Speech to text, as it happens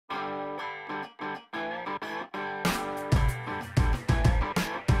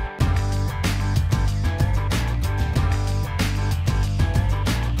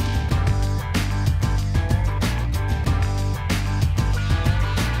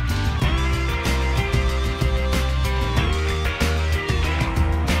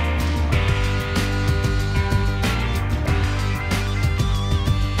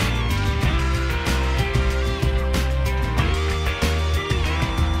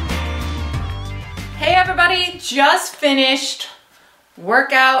just finished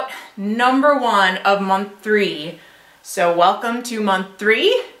workout number 1 of month 3. So welcome to month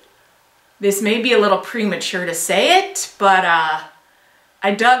 3. This may be a little premature to say it, but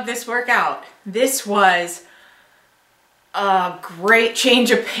I dug this workout. This was a great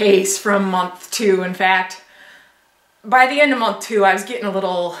change of pace from month 2. In fact, by the end of month 2, I was getting a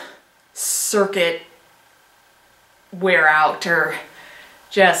little circuit wear out, or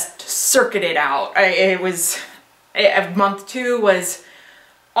just circuited out. Month 2 was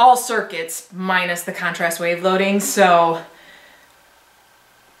all circuits minus the contrast wave loading. So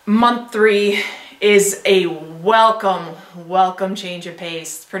month 3 is a welcome change of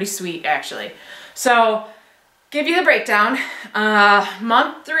pace. It's pretty sweet, actually. So give you the breakdown.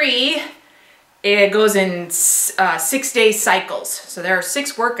 Month 3, it goes in 6-day cycles. So there are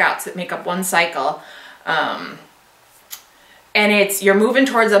 6 workouts that make up one cycle. And you're moving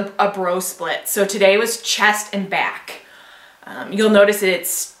towards a bro split. So today was chest and back. You'll notice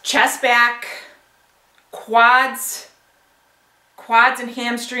it's chest, back, quads and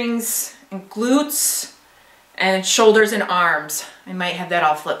hamstrings and glutes, and shoulders and arms. I might have that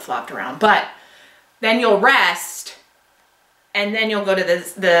all flip-flopped around, but then you'll rest, and then you'll go to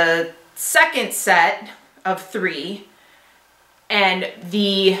the second set of 3, and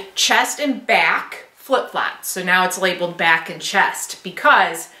the chest and back flip-flopped. So now it's labeled back and chest,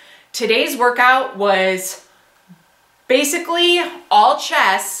 because today's workout was basically all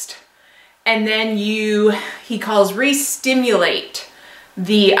chest, and then he calls re-stimulate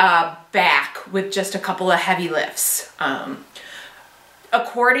the back with just a couple of heavy lifts.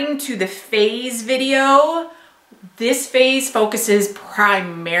 According to the phase video, this phase focuses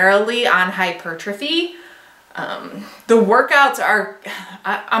primarily on hypertrophy. The workouts are,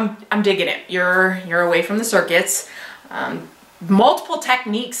 I'm digging it. You're away from the circuits. Multiple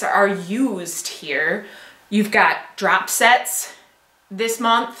techniques are used here. You've got drop sets this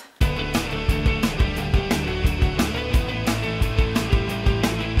month.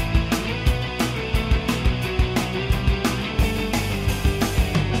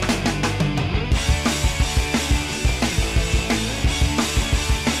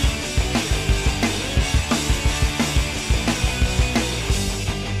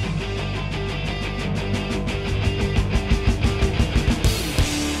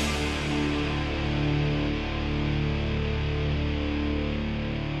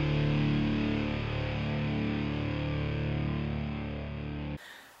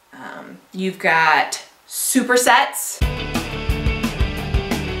 You've got supersets.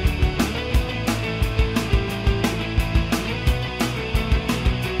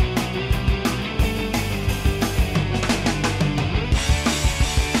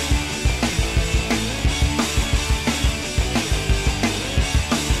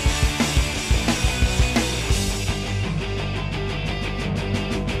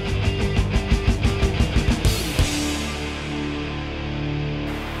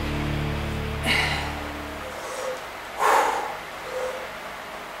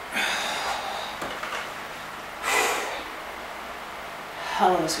 I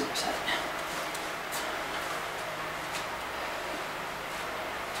love a superset.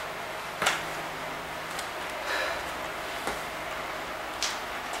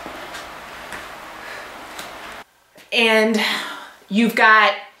 And you've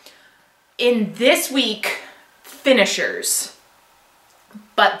got, in this week, finishers.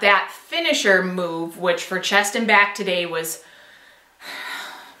 But that finisher move, which for chest and back today was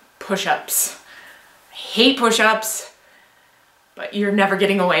push-ups. I hate push-ups, but you're never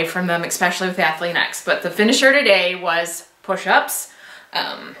getting away from them, especially with Athlean-X. But the finisher today was push-ups.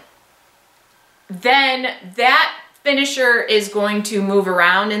 Then that finisher is going to move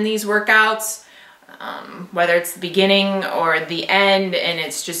around in these workouts, whether it's the beginning or the end, and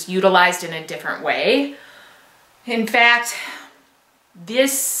it's just utilized in a different way. In fact,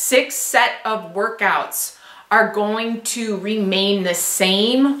 this 6 set of workouts are going to remain the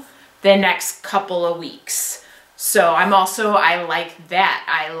same the next couple of weeks. So I like that.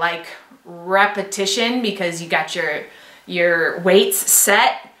 I like repetition, because you got your weights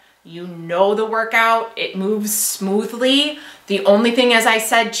set, you know the workout, it moves smoothly. The only thing, as I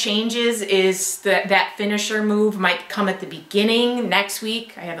said, changes is that finisher move might come at the beginning next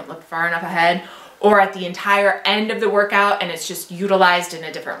week. I haven't looked far enough ahead, or at the entire end of the workout, and it's just utilized in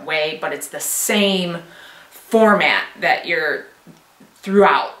a different way, but it's the same format that you're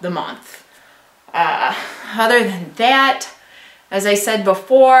throughout the month. Other than that, as I said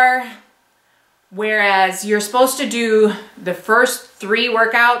before, whereas you're supposed to do the first 3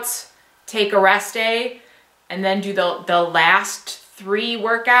 workouts, take a rest day, and then do the last 3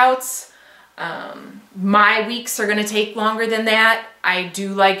 workouts, My weeks are gonna take longer than that. I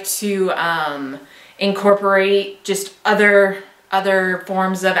do like to incorporate just other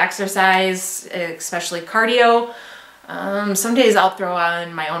forms of exercise, especially cardio. Some days I'll throw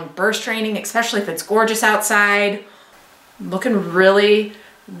on my own burst training, especially if it's gorgeous outside. I'm looking really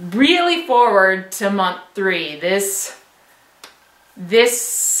forward to month 3. This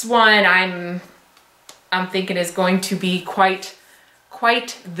one I'm thinking is going to be quite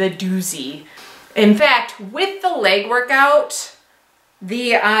the doozy. In fact, with the leg workout,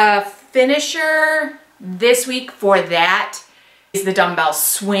 the finisher this week for that is the dumbbell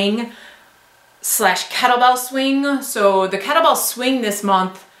swing / kettlebell swing. So the kettlebell swing this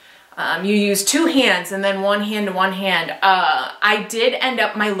month, you use 2 hands and then 1 hand to 1 hand. I did end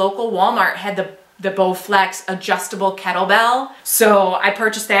up, my local Walmart had the Bowflex adjustable kettlebell. So I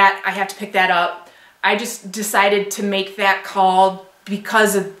purchased that. I have to pick that up. I just decided to make that call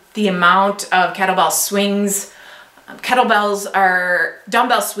because of the amount of kettlebell swings.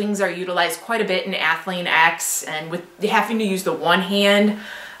 Dumbbell swings are utilized quite a bit in Athlean-X, and with having to use the 1 hand,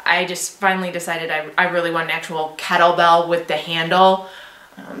 I just finally decided I really want an actual kettlebell with the handle.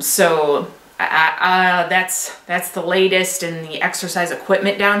 So that's the latest in the exercise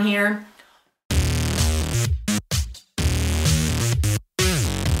equipment down here.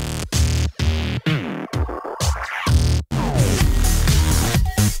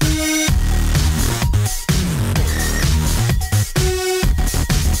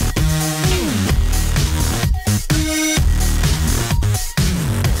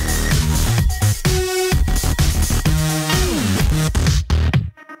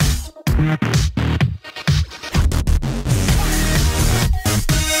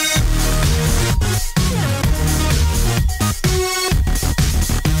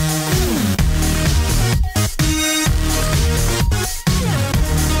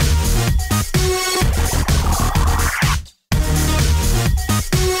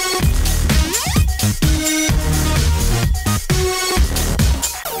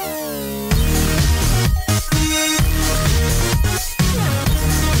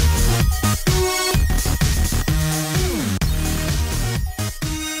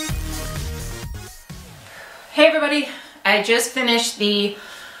 Hey everybody, I just finished the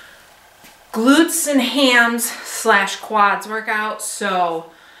glutes and hams / quads workout. So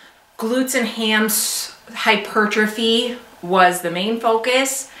glutes and hams hypertrophy was the main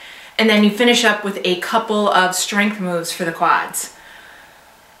focus, and then you finish up with a couple of strength moves for the quads.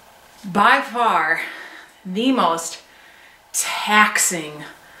 By far the most taxing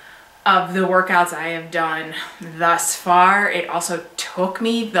of the workouts I have done thus far. It also took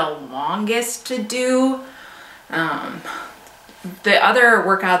me the longest to do. The other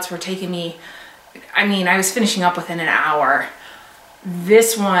workouts were taking me, I was finishing up within an hour.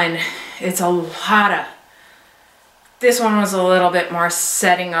 This one, this one was a little bit more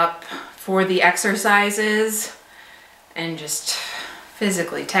setting up for the exercises and just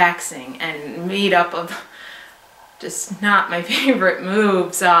physically taxing and made up of just not my favorite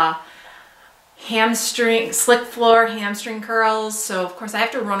moves. Hamstring, slick floor hamstring curls. So of course I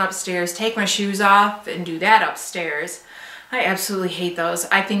have to run upstairs, take my shoes off and do that upstairs. I absolutely hate those.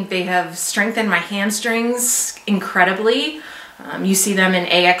 I think they have strengthened my hamstrings incredibly. You see them in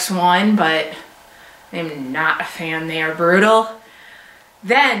AX1, but I'm not a fan. They are brutal.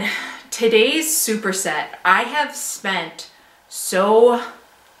 Then today's superset. I have spent so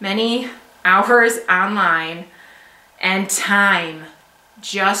many hours online and time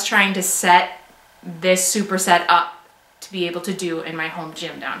just trying to set this superset up to be able to do in my home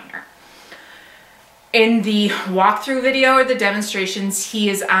gym down here. In the walkthrough video or the demonstrations, he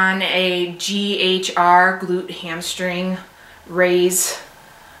is on a GHR glute hamstring raise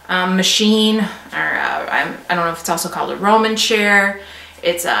machine, or I don't know if it's also called a Roman chair.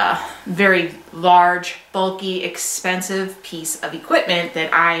 It's a very large, bulky, expensive piece of equipment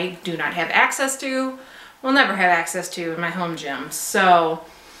that I do not have access to, will never have access to in my home gym. So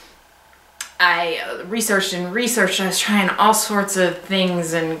I researched and researched. I was trying all sorts of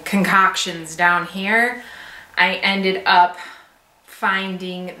things and concoctions down here. I ended up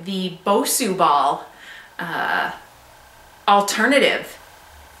finding the Bosu ball alternative.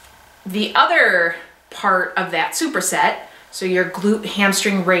 The other part of that superset, so your glute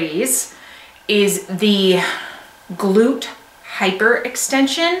hamstring raise, is the glute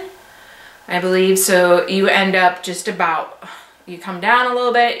hyperextension, I believe. So you end up just about, you come down a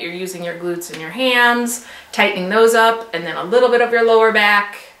little bit, you're using your glutes and your hams, tightening those up, and then a little bit of your lower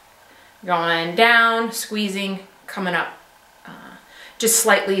back, going down, squeezing, coming up, just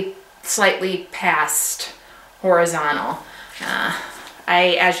slightly past horizontal.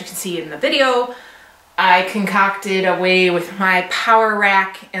 as you can see in the video, I concocted a way with my power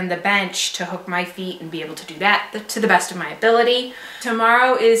rack and the bench to hook my feet and be able to do that to the best of my ability.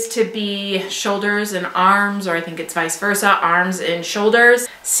 Tomorrow is to be shoulders and arms, or I think it's vice versa, arms and shoulders.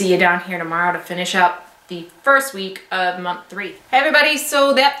 See you down here tomorrow to finish up the first week of month 3. Hey everybody,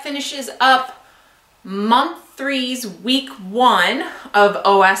 so that finishes up month 3's week 1 of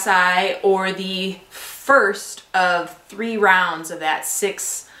OSI, or the first of 3 rounds of that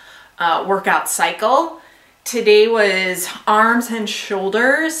 6 workout cycle. Today was arms and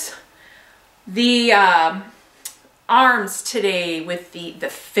shoulders. The arms today with the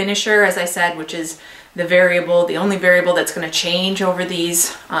finisher, as I said, which is the only variable that's going to change over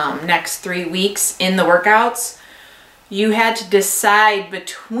these next 3 weeks in the workouts. You had to decide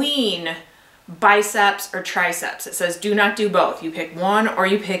between biceps or triceps. It says do not do both. You pick one or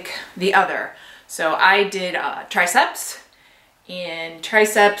you pick the other. So I did triceps. And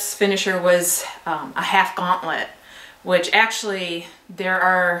triceps finisher was a half gauntlet, which actually there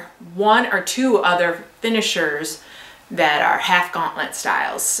are 1 or 2 other finishers that are half gauntlet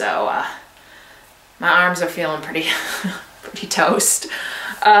styles. So my arms are feeling pretty toast.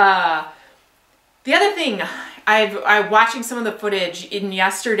 The other thing, I'm watching some of the footage in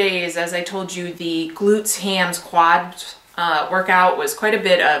yesterday's, as I told you, the glutes, hams, quads workout was quite a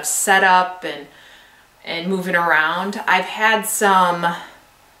bit of setup and moving around. I've had some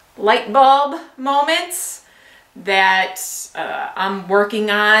light bulb moments that I'm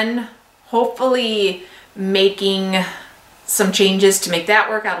working on, hopefully making some changes to make that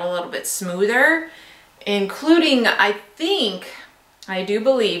workout a little bit smoother, including, I do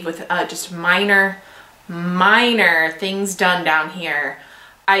believe with just minor things done down here,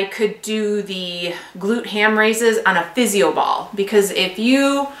 I could do the glute ham raises on a physio ball, because if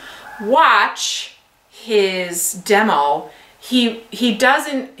you watch his demo, he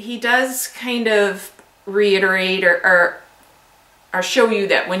does kind of reiterate or show you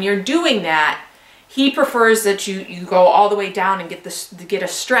that when you're doing that, he prefers that you go all the way down and get a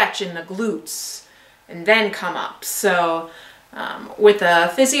stretch in the glutes and then come up. So with a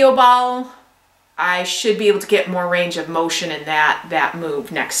physio ball, I should be able to get more range of motion in that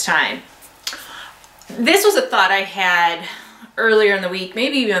move next time. This was a thought I had earlier in the week,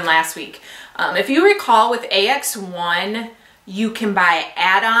 maybe even last week. If you recall, with AX1, you can buy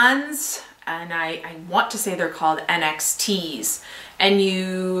add-ons, and I want to say they're called NXTs, and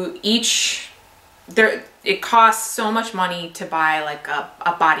it costs so much money to buy like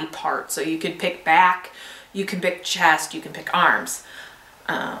a body part. So you could pick back, you can pick chest, you can pick arms.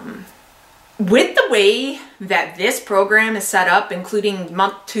 With the way that this program is set up, including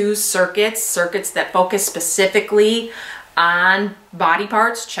month 2 circuits that focus specifically on body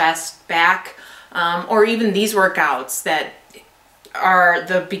parts, chest, back, or even these workouts that are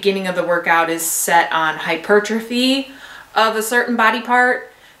the beginning of the workout is set on hypertrophy of a certain body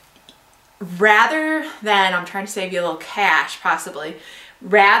part, rather than, I'm trying to save you a little cash possibly,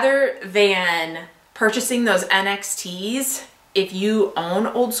 rather than purchasing those NXTs, if you own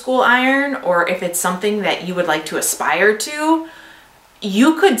old school iron, or if it's something that you would like to aspire to,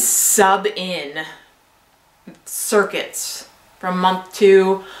 you could sub in circuits from month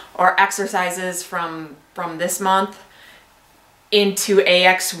 2 or exercises from this month into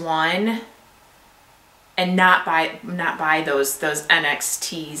AX1 and not buy those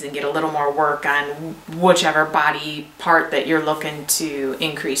NXTs and get a little more work on whichever body part that you're looking to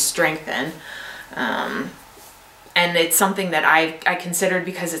increase strength in. And it's something that I considered,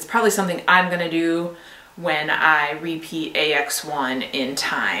 because it's probably something I'm going to do when I repeat AX1 in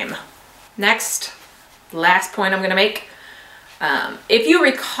time. Next, last point I'm going to make. If you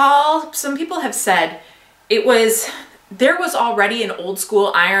recall, some people have said there was already an old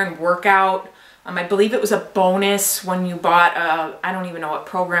school iron workout. I believe it was a bonus when you bought I don't even know what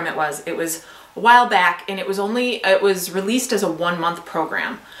program it was. It was a while back, and it was released as a 1-month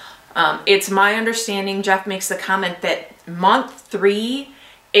program. It's my understanding, Jeff makes the comment, that month 3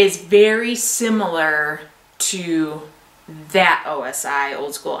 is very similar to that OSI,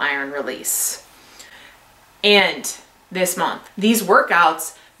 old school iron release. And this month, these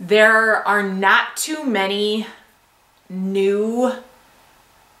workouts, there are not too many new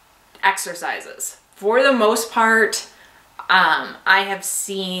exercises. For the most part, I have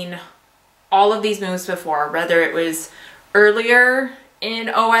seen all of these moves before, whether it was earlier in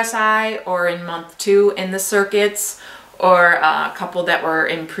OSI or in month 2 in the circuits, or a couple that were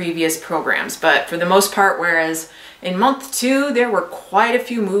in previous programs. But for the most part, whereas in month 2 there were quite a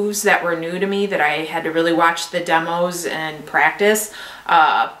few moves that were new to me that I had to really watch the demos and practice,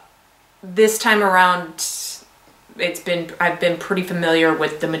 this time around I've been pretty familiar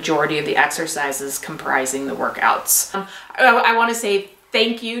with the majority of the exercises comprising the workouts. I want to say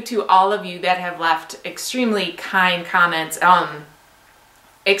thank you to all of you that have left extremely kind comments,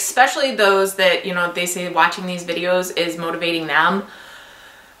 especially those that, you know, they say watching these videos is motivating them.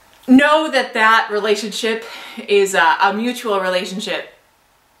 Know that that relationship is a mutual relationship.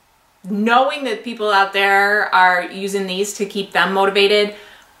 Knowing that people out there are using these to keep them motivated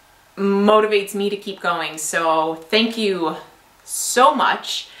motivates me to keep going. So thank you so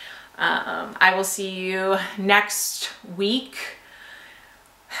much. I will see you next week,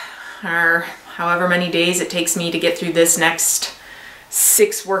 or however many days it takes me to get through this next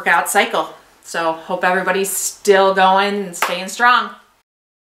 6 workout cycle. So hope everybody's still going and staying strong.